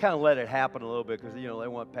guy. And they kind of let it happen a little bit because, you know, they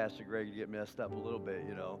want Pastor Greg to get messed up a little bit,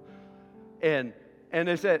 you know. And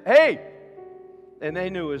they said, hey! And they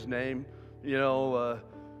knew his name, you know,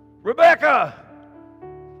 Rebecca!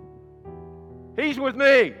 He's with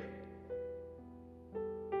me!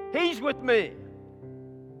 He's with me.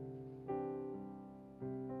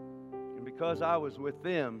 And because I was with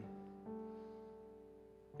them,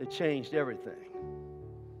 it changed everything.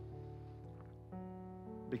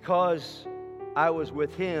 Because I was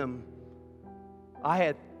with him, I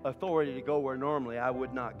had authority to go where normally I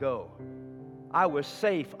would not go. I was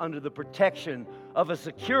safe under the protection of a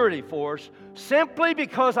security force simply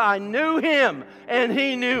because I knew him and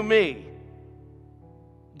he knew me.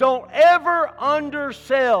 Don't ever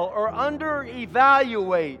undersell or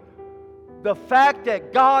under-evaluate the fact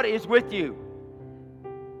that God is with you.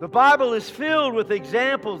 The Bible is filled with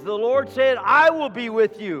examples. The Lord said, I will be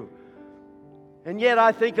with you. And yet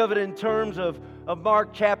I think of it in terms of Mark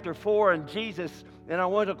chapter 4 and Jesus, and I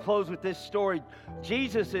want to close with this story.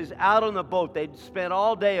 Jesus is out on the boat. They'd spent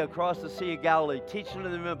all day across the Sea of Galilee teaching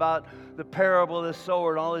them about the parable of the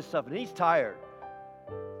sower and all this stuff, and he's tired.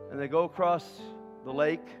 And they go across the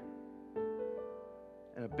lake,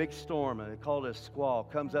 and a big storm, and they call it a squall,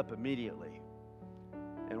 comes up immediately.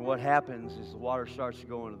 And what happens is the water starts to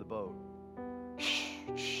go into the boat.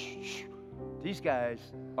 These guys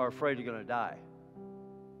are afraid they're going to die.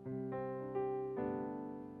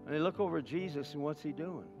 And they look over at Jesus, and what's he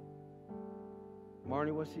doing?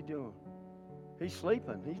 Marnie, what's he doing? He's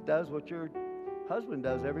sleeping. He does what your husband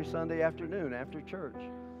does every Sunday afternoon after church.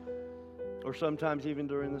 Or sometimes even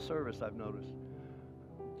during the service, I've noticed.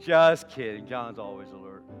 Just kidding. John's always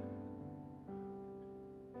alert.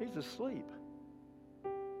 He's asleep.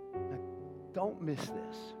 Now, don't miss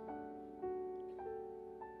this.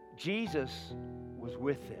 Jesus was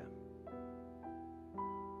with them.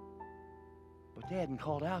 But they hadn't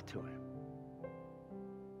called out to him.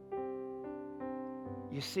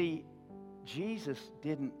 You see, Jesus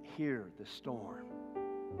didn't hear the storm.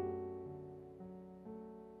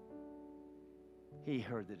 He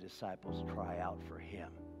heard the disciples cry out for him.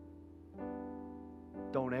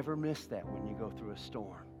 Don't ever miss that when you go through a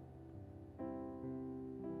storm.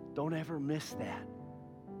 Don't ever miss that.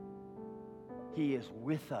 He is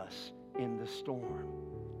with us in the storm.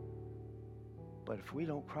 But if we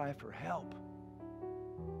don't cry for help,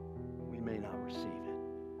 we may not receive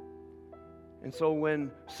it. And so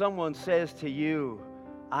when someone says to you,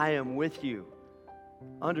 I am with you.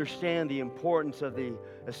 Understand the importance of the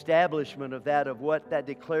establishment of that, of what that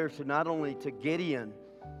declares to not only to Gideon,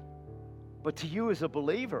 but to you as a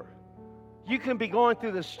believer. You can be going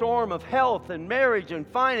through the storm of health and marriage and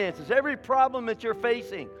finances, every problem that you're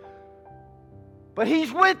facing. But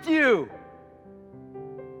He's with you.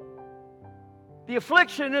 The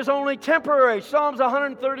affliction is only temporary. Psalms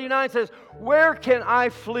 139 says, where can I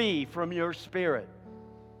flee from your spirit?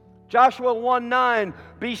 Joshua 1:9,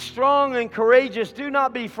 be strong and courageous. Do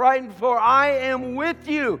not be frightened, for I am with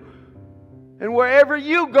you. And wherever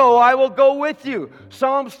you go, I will go with you.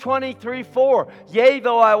 Psalms 23:4, yea,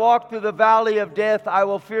 though I walk through the valley of death, I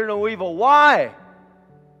will fear no evil. Why?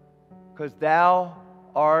 Because thou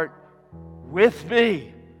art with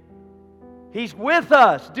me. He's with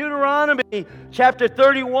us. Deuteronomy chapter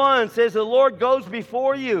 31 says the Lord goes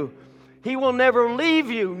before you. He will never leave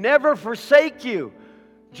you, never forsake you.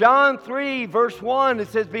 John 3 verse 1, it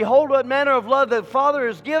says, behold what manner of love the Father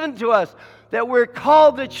has given to us, that we're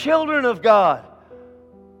called the children of God.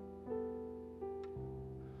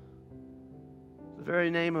 The very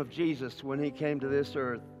name of Jesus when He came to this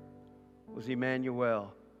earth was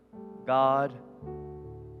Emmanuel, God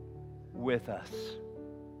with us.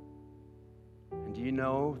 And do you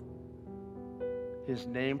know, His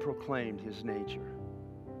name proclaimed His nature.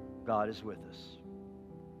 God is with us.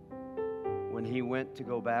 When He went to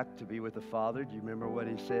go back to be with the Father, do you remember what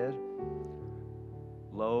He said?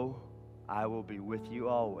 Lo, I will be with you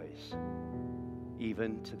always,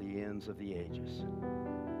 even to the ends of the ages.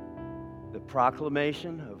 The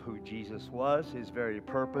proclamation of who Jesus was, His very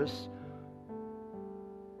purpose,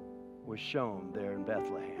 was shown there in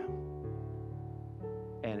Bethlehem.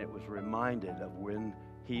 And it was reminded of when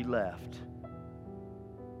He left,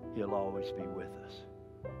 He'll always be with us.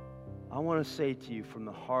 I want to say to you from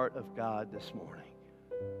the heart of God this morning,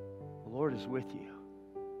 the Lord is with you.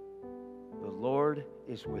 The Lord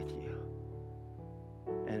is with you.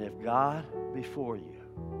 And if God be for you,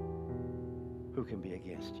 who can be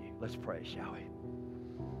against you? Let's pray, shall we?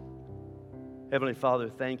 Heavenly Father,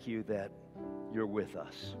 thank you that you're with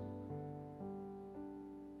us.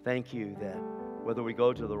 Thank you that whether we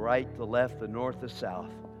go to the right, the left, the north, the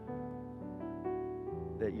south,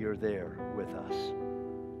 that you're there with us.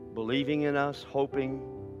 Believing in us, hoping,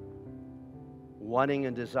 wanting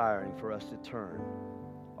and desiring for us to turn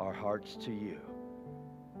our hearts to you,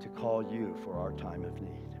 to call you for our time of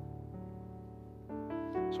need.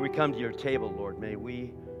 So we come to your table, Lord. May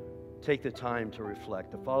we take the time to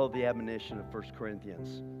reflect, to follow the admonition of 1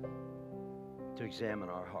 Corinthians, to examine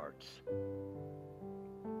our hearts.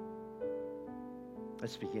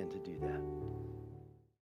 Let's begin to do that.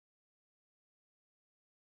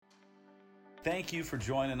 Thank you for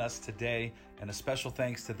joining us today, and a special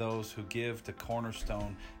thanks to those who give to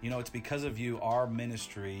Cornerstone. You know, it's because of you, our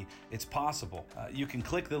ministry, it's possible. You can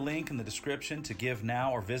click the link in the description to give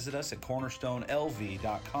now, or visit us at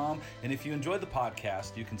cornerstonelv.com. And if you enjoyed the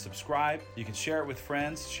podcast, you can subscribe, you can share it with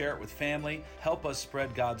friends, share it with family, help us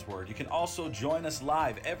spread God's word. You can also join us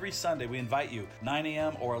live every Sunday. We invite you, 9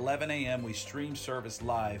 a.m. or 11 a.m. We stream service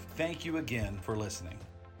live. Thank you again for listening.